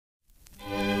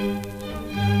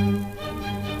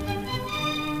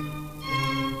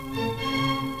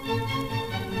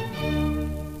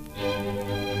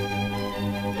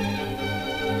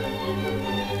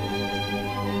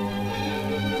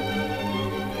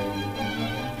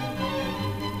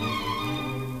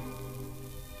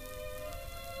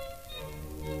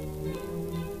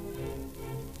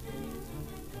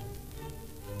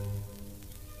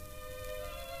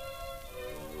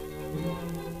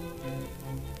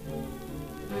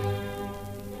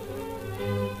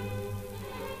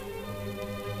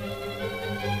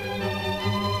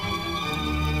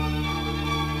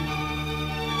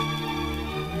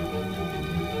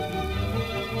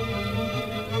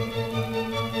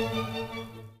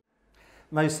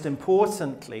Most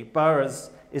importantly, Burroughs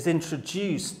is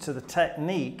introduced to the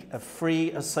technique of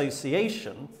free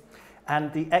association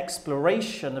and the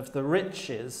exploration of the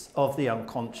riches of the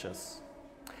unconscious.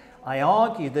 I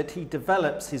argue that he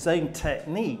develops his own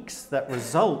techniques that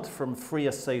result from free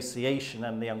association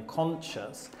and the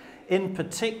unconscious, in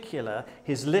particular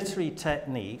his literary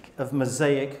technique of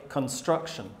mosaic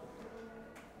construction.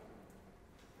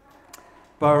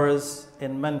 Burroughs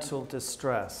in mental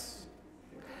distress.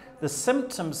 The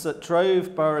symptoms that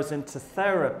drove Burroughs into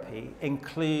therapy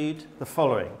include the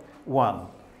following. 1.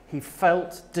 He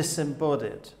felt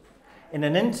disembodied. In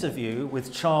an interview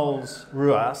with Charles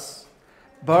Ruas,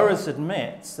 Burroughs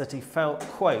admits that he felt,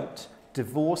 quote,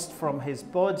 divorced from his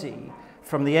body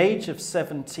from the age of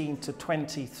 17 to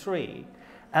 23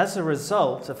 as a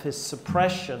result of his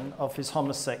suppression of his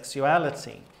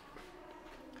homosexuality.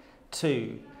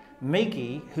 2.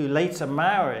 Miggy, who later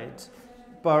married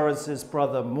Burroughs's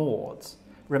brother Maud,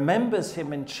 remembers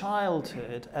him in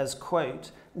childhood as,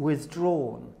 quote,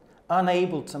 withdrawn,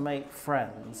 unable to make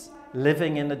friends,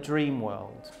 living in a dream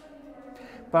world.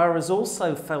 Burroughs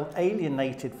also felt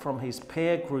alienated from his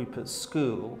peer group at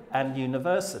school and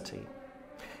university.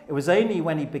 It was only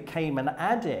when he became an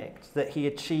addict that he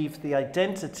achieved the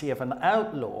identity of an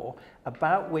outlaw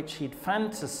about which he'd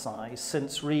fantasized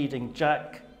since reading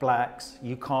Jack Black's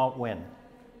You Can't Win.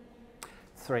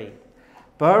 3.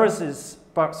 Burroughs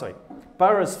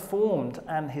formed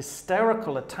an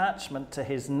hysterical attachment to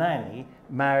his nanny,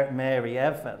 Mary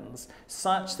Evans,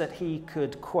 such that he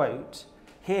could, quote,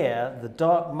 hear the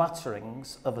dark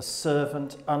mutterings of a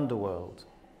servant underworld.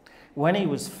 When he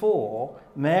was 4,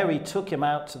 Mary took him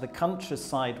out to the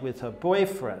countryside with her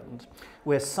boyfriend,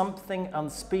 where something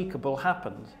unspeakable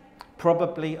happened,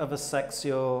 probably of a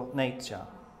sexual nature.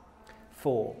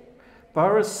 4.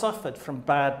 Burroughs suffered from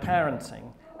bad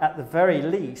parenting, at the very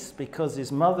least because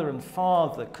his mother and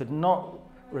father could not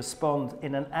respond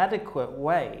in an adequate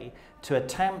way to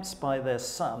attempts by their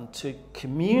son to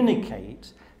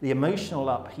communicate the emotional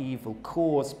upheaval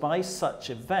caused by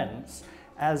such events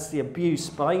as the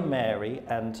abuse by Mary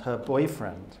and her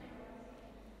boyfriend.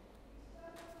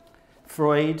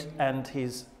 Freud and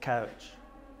his couch.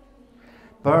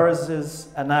 Burroughs's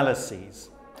analyses.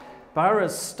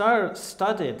 Burroughs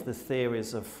studied the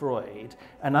theories of Freud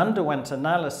and underwent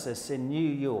analysis in New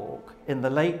York in the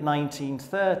late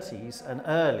 1930s and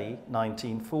early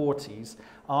 1940s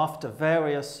after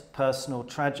various personal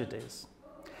tragedies.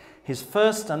 His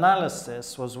first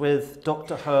analysis was with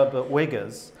Dr. Herbert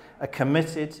Wiggers, a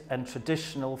committed and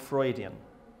traditional Freudian.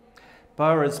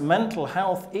 Burroughs' mental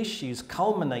health issues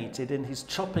culminated in his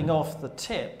chopping off the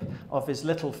tip of his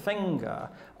little finger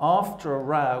after a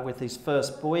row with his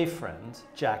first boyfriend,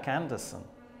 Jack Anderson.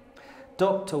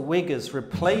 Dr. Wiggers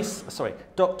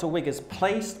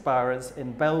placed Burroughs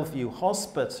in Bellevue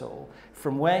Hospital,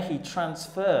 from where he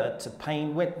transferred to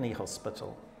Payne Whitney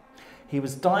Hospital. He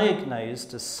was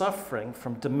diagnosed as suffering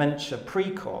from dementia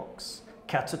praecox,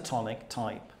 catatonic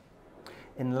type.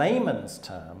 In layman's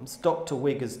terms, Dr.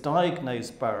 Wiggers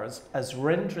diagnosed Burroughs as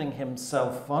rendering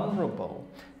himself vulnerable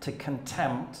to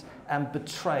contempt and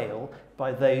betrayal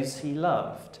by those he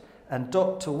loved, and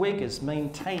Dr. Wiggers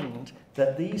maintained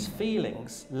that these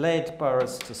feelings led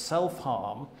Burroughs to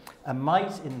self-harm and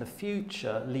might in the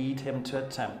future lead him to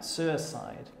attempt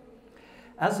suicide.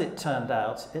 As it turned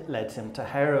out, it led him to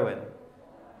heroin.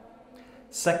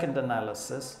 Second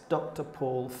analysis, Dr.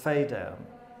 Paul Federn.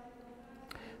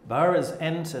 Burroughs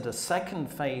entered a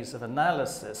second phase of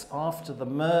analysis after the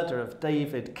murder of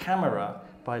David Camera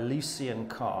by Lucien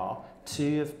Carr,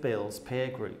 2 of Bill's peer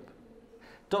group.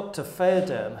 Dr.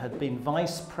 Federn had been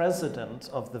vice president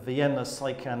of the Vienna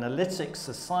Psychoanalytic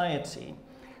Society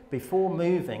before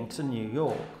moving to New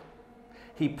York.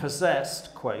 He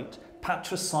possessed, quote,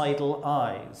 patricidal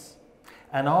eyes,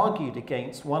 and argued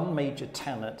against one major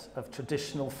tenet of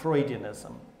traditional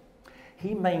Freudianism.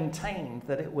 He maintained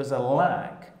that it was a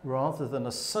lack rather than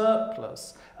a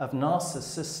surplus of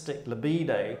narcissistic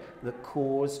libido that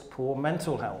caused poor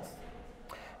mental health.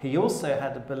 He also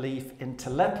had a belief in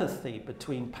telepathy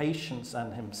between patients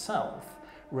and himself,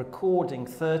 recording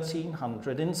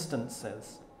 1,300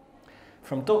 instances.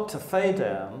 From Dr.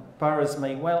 Federn, Burroughs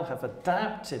may well have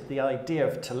adapted the idea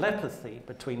of telepathy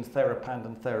between therapist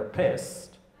and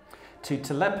therapist to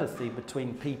telepathy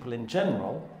between people in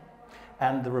general,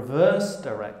 and the reverse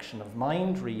direction of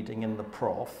mind reading in the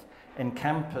prof in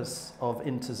campus of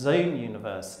Interzone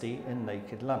University in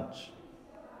Naked Lunch.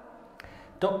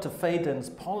 Dr. Federn's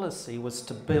policy was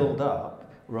to build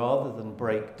up, rather than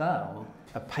break down,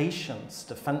 a patient's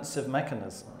defensive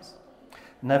mechanisms.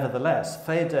 Nevertheless,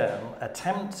 Faidherbe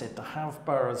attempted to have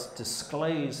Burroughs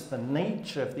disclose the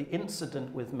nature of the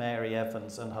incident with Mary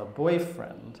Evans and her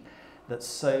boyfriend that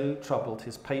so troubled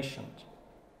his patient.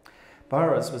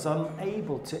 Burroughs was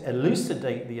unable to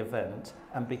elucidate the event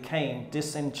and became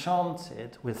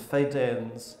disenchanted with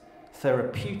Faidherbe's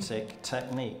therapeutic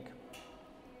technique.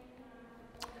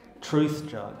 Truth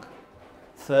Jug.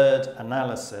 Third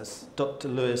analysis, Dr.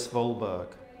 Louis Volberg.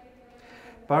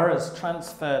 Burroughs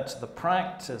transferred to the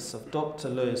practice of Dr.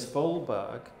 Louis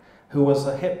Volberg, who was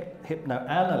a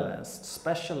hypnoanalyst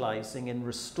specializing in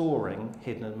restoring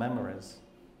hidden memories.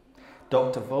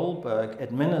 Dr. Volberg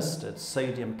administered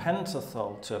sodium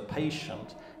pentothal to a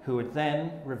patient who would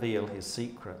then reveal his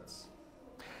secrets.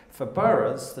 For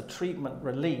Burroughs, the treatment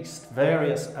released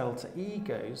various alter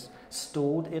egos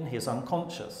stored in his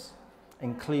unconscious,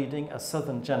 including a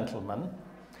Southern gentleman,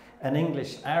 an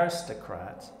English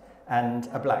aristocrat, and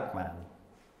a black man.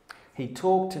 He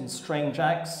talked in strange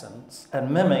accents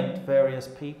and mimicked various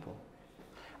people.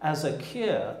 As a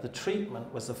cure, the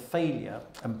treatment was a failure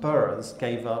and Burroughs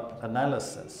gave up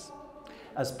analysis.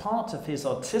 As part of his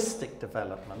artistic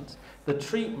development, the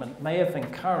treatment may have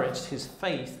encouraged his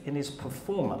faith in his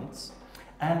performance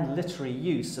and literary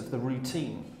use of the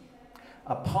routine,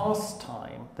 a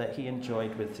pastime that he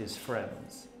enjoyed with his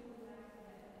friends.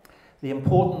 The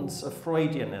importance of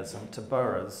Freudianism to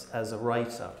Burroughs as a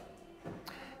writer.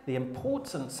 The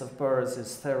importance of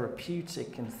Burroughs'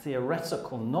 therapeutic and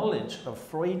theoretical knowledge of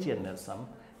Freudianism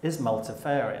is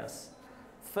multifarious.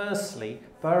 Firstly,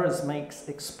 Burroughs makes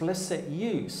explicit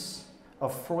use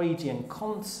of Freudian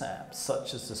concepts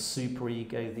such as the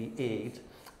superego, the id,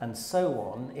 and so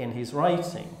on in his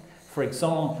writing, for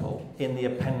example, in the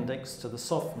appendix to the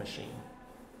Soft Machine.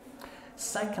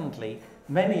 Secondly,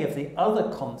 many of the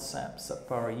other concepts that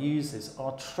Burroughs uses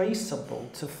are traceable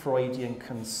to Freudian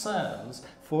concerns,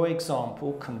 for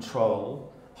example,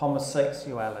 control,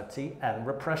 homosexuality, and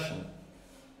repression.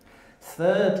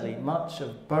 Thirdly, much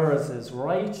of Burroughs'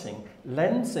 writing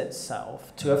lends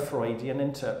itself to a Freudian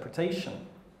interpretation.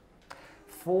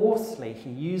 Fourthly,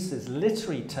 he uses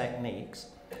literary techniques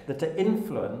that are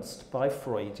influenced by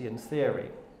Freudian theory.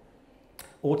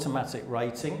 Automatic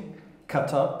writing,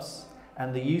 cut-ups,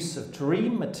 and the use of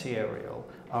dream material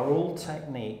are all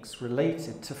techniques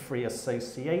related to free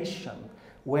association,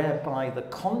 whereby the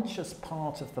conscious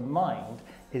part of the mind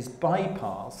is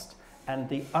bypassed and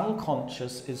the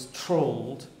unconscious is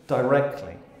trawled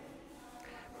directly.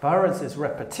 Burroughs'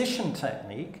 repetition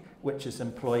technique, which is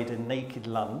employed in Naked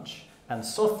Lunch and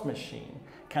Soft Machine,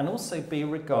 can also be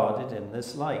regarded in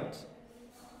this light.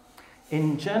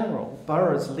 In general,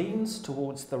 Burroughs leans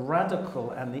towards the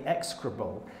radical and the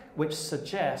execrable, which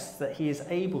suggests that he is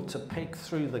able to pick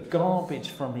through the garbage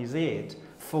from his id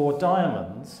for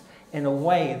diamonds in a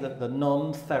way that the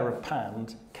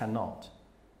non-therapand cannot.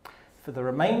 For the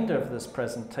remainder of this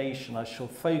presentation, I shall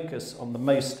focus on the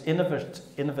most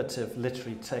innovative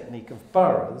literary technique of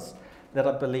Burroughs that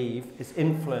I believe is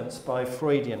influenced by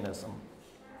Freudianism.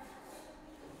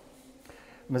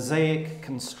 Mosaic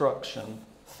construction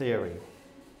theory.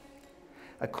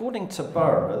 According to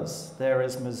Burroughs, there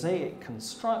is mosaic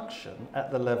construction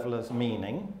at the level of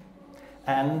meaning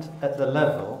and at the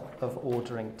level of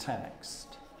ordering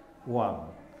text. 1.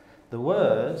 The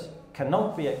word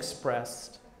cannot be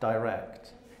expressed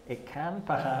direct. It can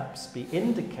perhaps be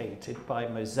indicated by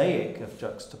mosaic of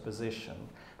juxtaposition,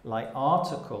 like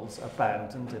articles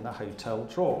abandoned in a hotel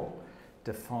drawer,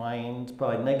 defined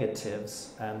by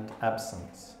negatives and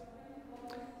absence.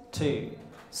 2.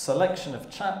 Selection of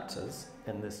chapters,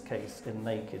 in this case in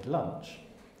Naked Lunch,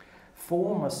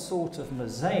 form a sort of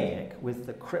mosaic with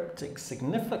the cryptic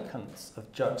significance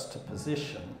of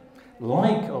juxtaposition,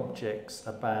 like objects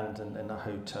abandoned in a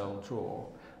hotel drawer,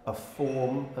 a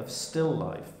form of still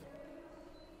life.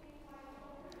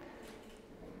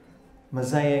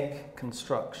 Mosaic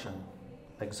construction,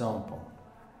 example.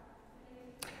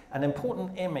 An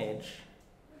important image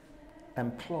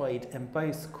employed in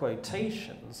both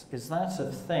quotations is that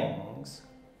of things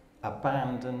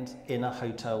abandoned in a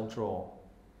hotel drawer.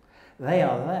 They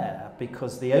are there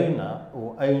because the owner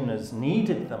or owners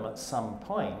needed them at some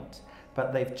point,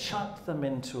 but they've chucked them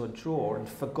into a drawer and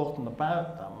forgotten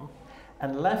about them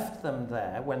and left them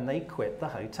there when they quit the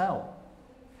hotel.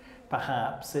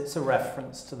 Perhaps it's a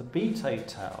reference to the Beat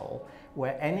Hotel,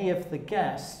 where any of the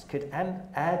guests could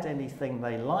add anything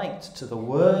they liked to the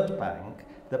word bank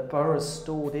that Burroughs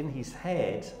stored in his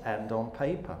head and on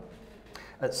paper.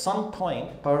 At some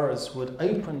point, Burroughs would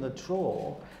open the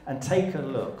drawer and take a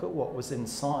look at what was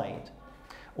inside.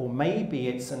 Or maybe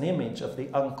it's an image of the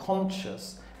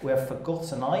unconscious where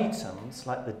forgotten items,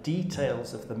 like the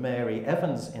details of the Mary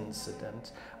Evans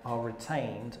incident, are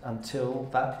retained until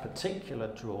that particular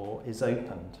drawer is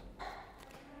opened.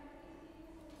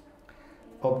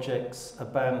 Objects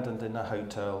abandoned in a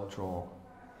hotel drawer.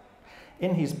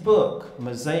 In his book,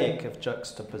 Mosaic of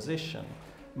Juxtaposition,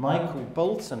 Michael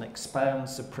Bolton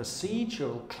expounds the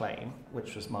procedural claim,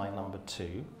 which was my number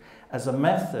 2, as a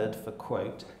method for,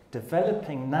 quote,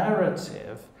 developing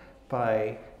narrative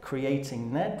by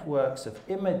creating networks of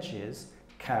images,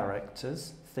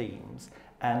 characters, themes,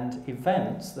 and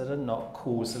events that are not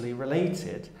causally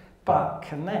related, but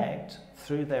connect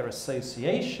through their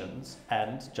associations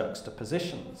and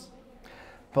juxtapositions.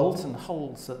 Bolton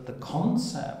holds that the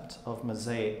concept of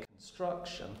mosaic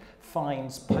construction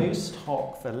finds post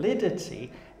hoc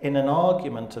validity in an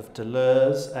argument of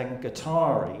Deleuze and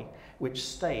Guattari, which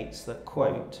states that,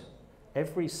 quote,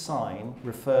 every sign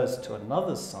refers to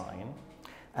another sign,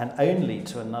 and only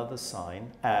to another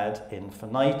sign ad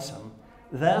infinitum.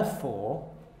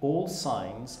 Therefore, all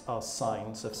signs are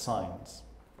signs of signs.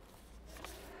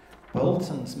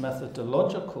 Bolton's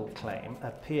methodological claim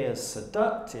appears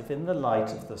seductive in the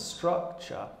light of the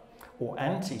structure or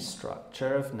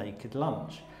anti-structure of Naked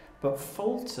Lunch, but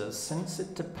falters since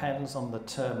it depends on the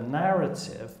term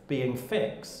narrative being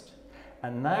fixed,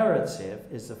 and narrative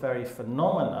is the very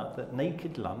phenomena that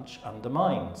Naked Lunch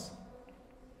undermines.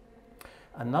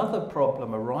 Another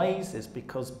problem arises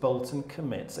because Bolton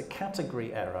commits a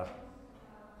category error.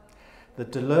 The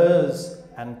Deleuze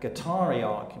and Guattari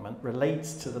argument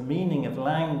relates to the meaning of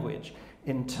language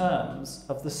in terms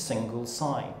of the single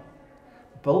sign.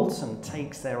 Bolton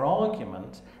takes their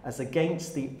argument as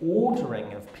against the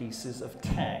ordering of pieces of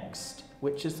text,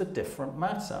 which is a different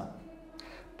matter.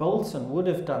 Bolton would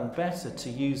have done better to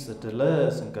use the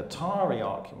Deleuze and Guattari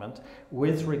argument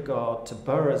with regard to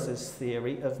Burroughs'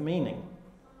 theory of meaning.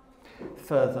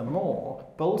 Furthermore,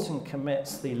 Bolton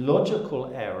commits the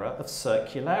logical error of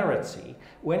circularity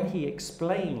when he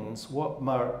explains what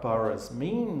Burroughs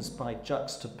means by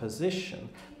juxtaposition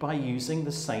by using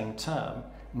the same term,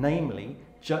 namely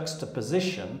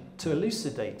juxtaposition to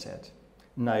elucidate it.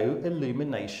 No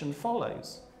illumination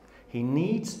follows. He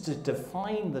needs to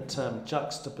define the term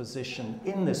juxtaposition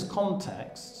in this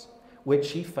context,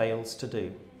 which he fails to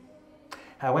do.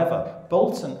 However,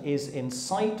 Bolton is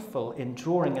insightful in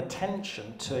drawing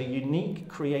attention to a unique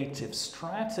creative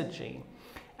strategy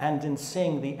and in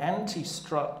seeing the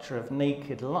anti-structure of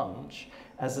Naked Lunch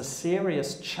as a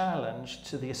serious challenge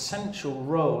to the essential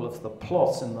role of the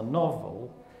plot in the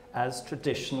novel as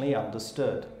traditionally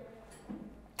understood.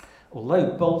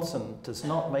 Although Bolton does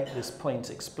not make this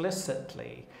point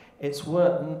explicitly, it's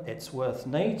worth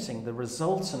noting the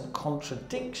resultant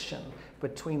contradiction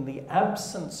between the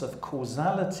absence of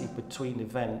causality between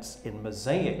events in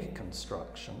mosaic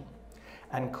construction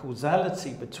and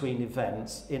causality between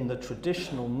events in the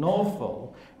traditional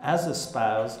novel as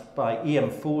espoused by E.M.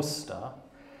 Forster,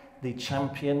 the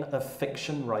champion of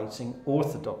fiction writing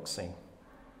orthodoxy.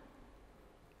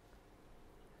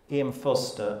 E.M.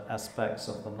 Forster, Aspects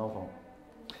of the Novel.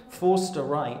 Forster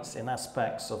writes in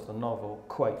Aspects of the Novel,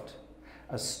 quote,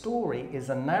 a story is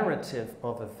a narrative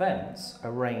of events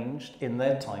arranged in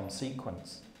their time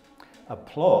sequence. A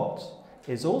plot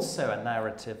is also a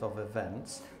narrative of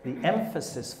events, the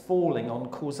emphasis falling on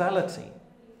causality.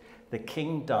 The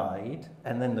king died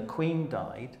and then the queen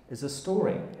died is a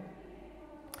story.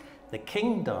 The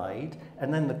king died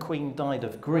and then the queen died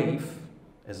of grief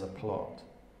is a plot.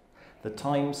 The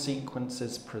time sequence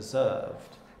is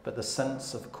preserved, but the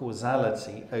sense of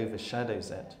causality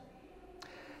overshadows it.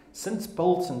 Since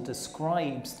Bolton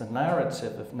describes the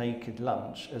narrative of Naked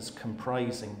Lunch as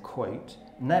comprising, quote,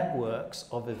 networks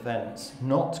of events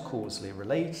not causally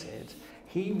related,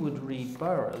 he would read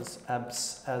Burroughs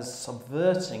as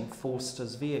subverting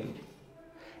Forster's view.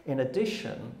 In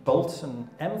addition, Bolton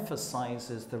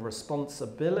emphasizes the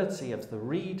responsibility of the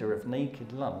reader of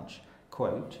Naked Lunch,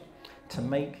 quote, to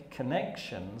make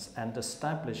connections and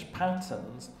establish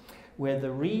patterns where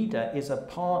the reader is a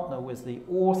partner with the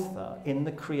author in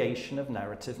the creation of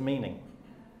narrative meaning.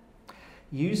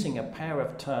 Using a pair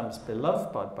of terms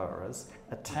beloved by Burroughs,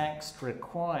 a text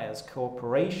requires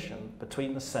cooperation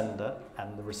between the sender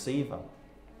and the receiver.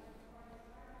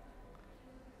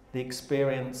 The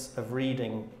experience of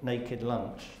reading Naked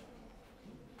Lunch.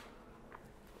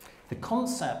 The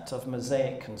concept of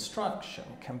mosaic construction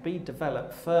can be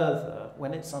developed further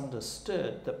when it's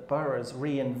understood that Burroughs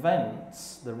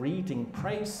reinvents the reading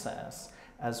process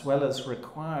as well as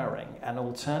requiring an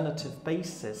alternative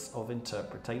basis of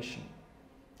interpretation.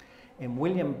 In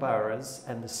William Burroughs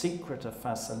and The Secret of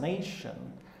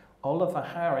Fascination, Oliver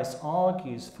Harris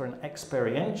argues for an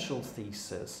experiential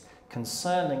thesis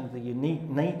concerning the unique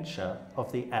nature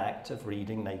of the act of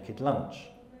reading Naked Lunch.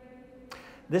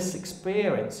 This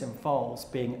experience involves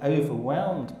being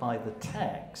overwhelmed by the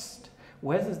text,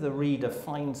 whether the reader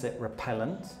finds it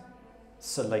repellent,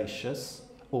 salacious,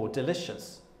 or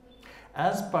delicious.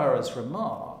 As Burroughs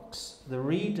remarks, the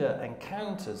reader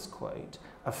encounters, quote,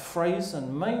 a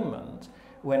frozen moment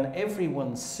when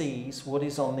everyone sees what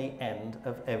is on the end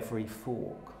of every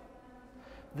fork.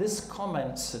 This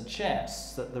comment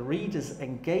suggests that the reader's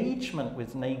engagement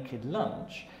with Naked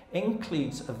Lunch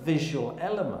includes a visual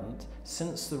element,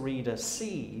 since the reader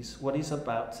sees what is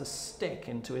about to stick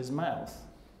into his mouth.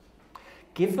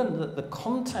 Given that the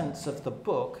contents of the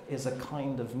book is a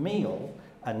kind of meal,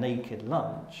 a naked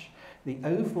lunch, the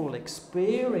overall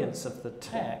experience of the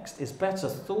text is better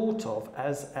thought of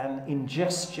as an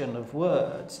ingestion of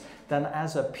words than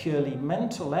as a purely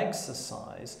mental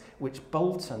exercise, which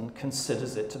Bolton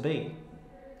considers it to be.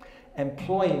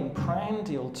 Employing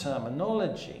prandial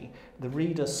terminology, the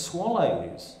reader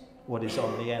swallows what is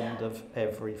on the end of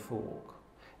every fork.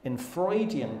 In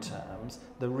Freudian terms,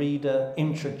 the reader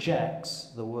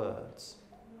introjects the words.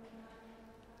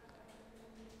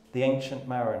 The Ancient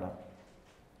Mariner.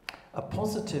 A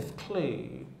positive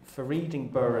clue for reading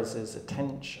Burroughs'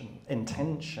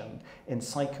 intention in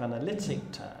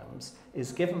psychoanalytic terms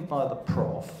is given by the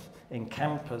prof in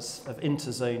campus of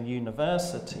Interzone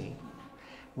University,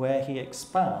 where he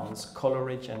expounds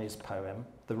Coleridge and his poem,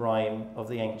 The Rime of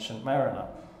the Ancient Mariner.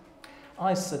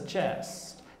 I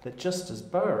suggest that just as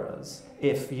Burroughs,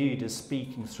 if viewed as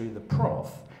speaking through the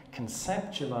prof,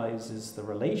 conceptualizes the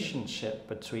relationship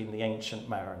between the ancient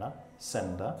mariner,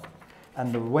 sender,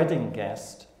 and the wedding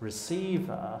guest,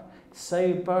 receiver,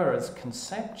 so Burroughs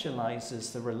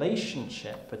conceptualizes the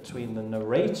relationship between the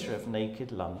narrator of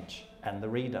Naked Lunch and the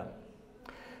reader.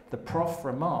 The prof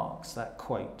remarks that,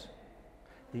 quote,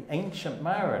 the ancient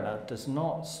mariner does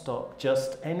not stop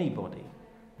just anybody,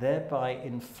 thereby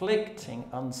inflicting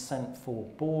unsent-for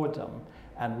boredom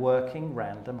and working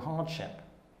random hardship.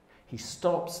 He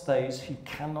stops those who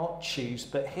cannot choose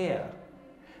but hear,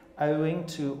 owing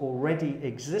to already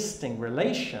existing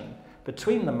relation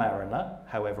between the mariner,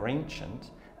 however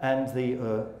ancient, and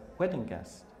the wedding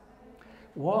guest.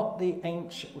 What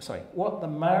the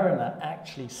mariner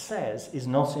actually says is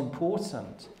not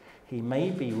important. He may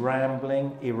be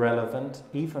rambling, irrelevant,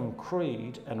 even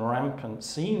crude and rampant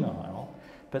senile,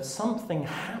 but something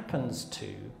happens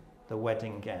to the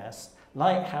wedding guest,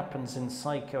 like happens in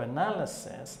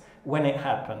psychoanalysis, when it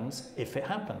happens, if it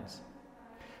happens.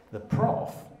 The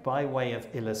prof, by way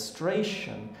of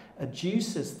illustration,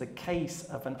 adduces the case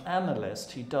of an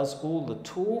analyst who does all the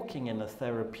talking in a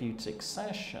therapeutic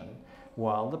session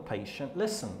while the patient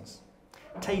listens,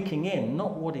 taking in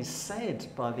not what is said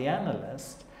by the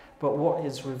analyst, but what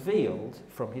is revealed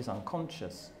from his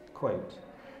unconscious. Quote,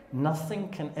 nothing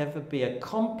can ever be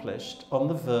accomplished on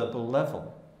the verbal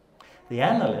level. The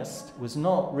analyst was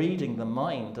not reading the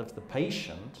mind of the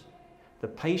patient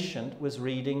was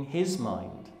reading his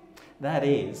mind. That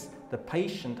is, the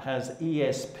patient has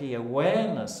ESP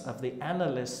awareness of the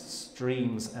analyst's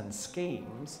dreams and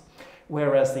schemes,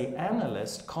 whereas the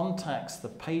analyst contacts the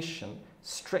patient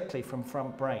strictly from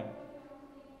front brain.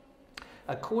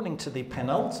 According to the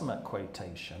penultimate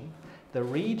quotation, the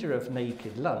reader of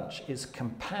Naked Lunch is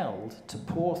compelled to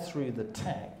pore through the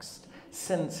text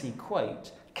since he,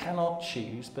 quote, cannot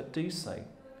choose but do so.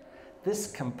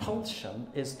 This compulsion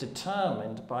is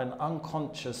determined by an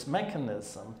unconscious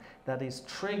mechanism that is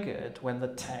triggered when the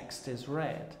text is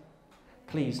read.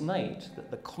 Please note that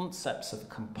the concepts of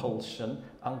compulsion,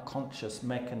 unconscious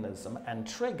mechanism, and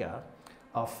trigger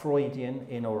are Freudian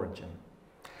in origin.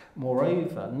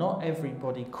 Moreover, not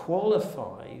everybody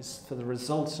qualifies for the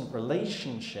resultant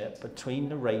relationship between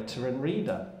narrator and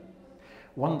reader.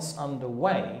 Once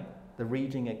underway, the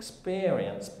reading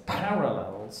experience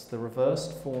parallels the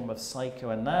reversed form of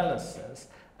psychoanalysis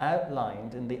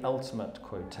outlined in the ultimate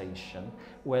quotation,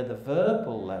 where the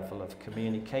verbal level of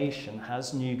communication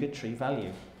has nugatory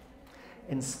value.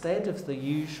 Instead of the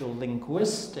usual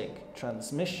linguistic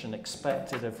transmission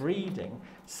expected of reading,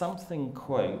 something,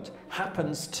 quote,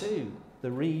 happens to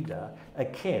the reader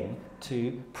akin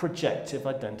to projective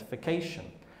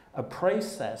identification, a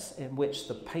process in which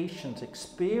the patient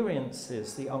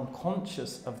experiences the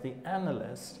unconscious of the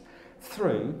analyst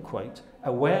through, quote,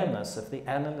 awareness of the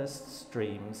analyst's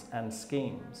dreams and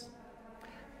schemes.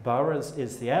 Burroughs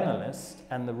is the analyst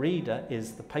and the reader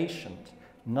is the patient.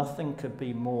 Nothing could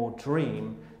be more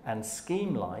dream and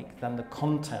scheme-like than the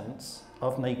contents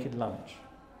of Naked Lunch.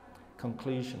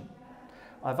 Conclusion.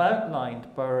 I've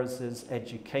outlined Burroughs'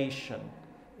 education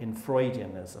in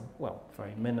Freudianism, well,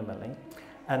 very minimally,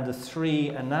 and the 3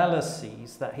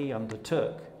 analyses that he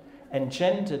undertook,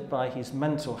 engendered by his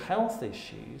mental health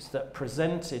issues that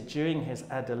presented during his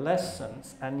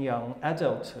adolescence and young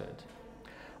adulthood.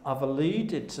 I've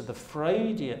alluded to the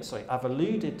Freudian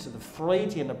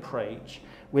approach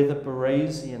with a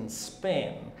Burroughsian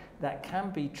spin that can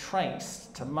be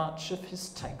traced to much of his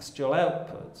textual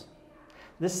output.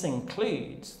 This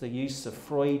includes the use of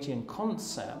Freudian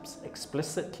concepts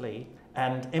explicitly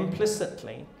and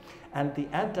implicitly, and the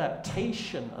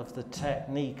adaptation of the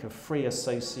technique of free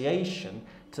association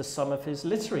to some of his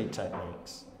literary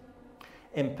techniques.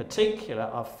 In particular,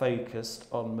 I've focused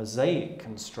on mosaic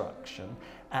construction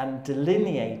and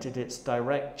delineated its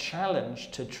direct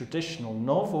challenge to traditional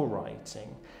novel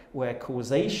writing, where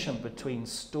causation between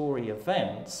story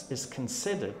events is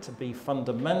considered to be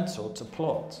fundamental to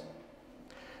plot.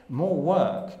 More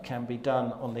work can be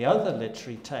done on the other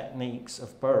literary techniques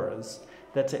of Burroughs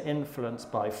that are influenced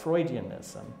by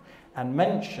Freudianism, and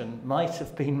mention might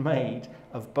have been made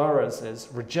of Burroughs's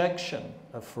rejection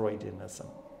of Freudianism.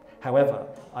 However,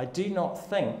 I do not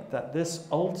think that this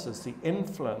alters the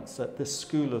influence that this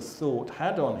school of thought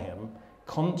had on him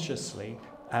consciously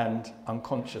and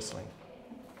unconsciously.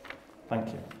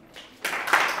 Thank you.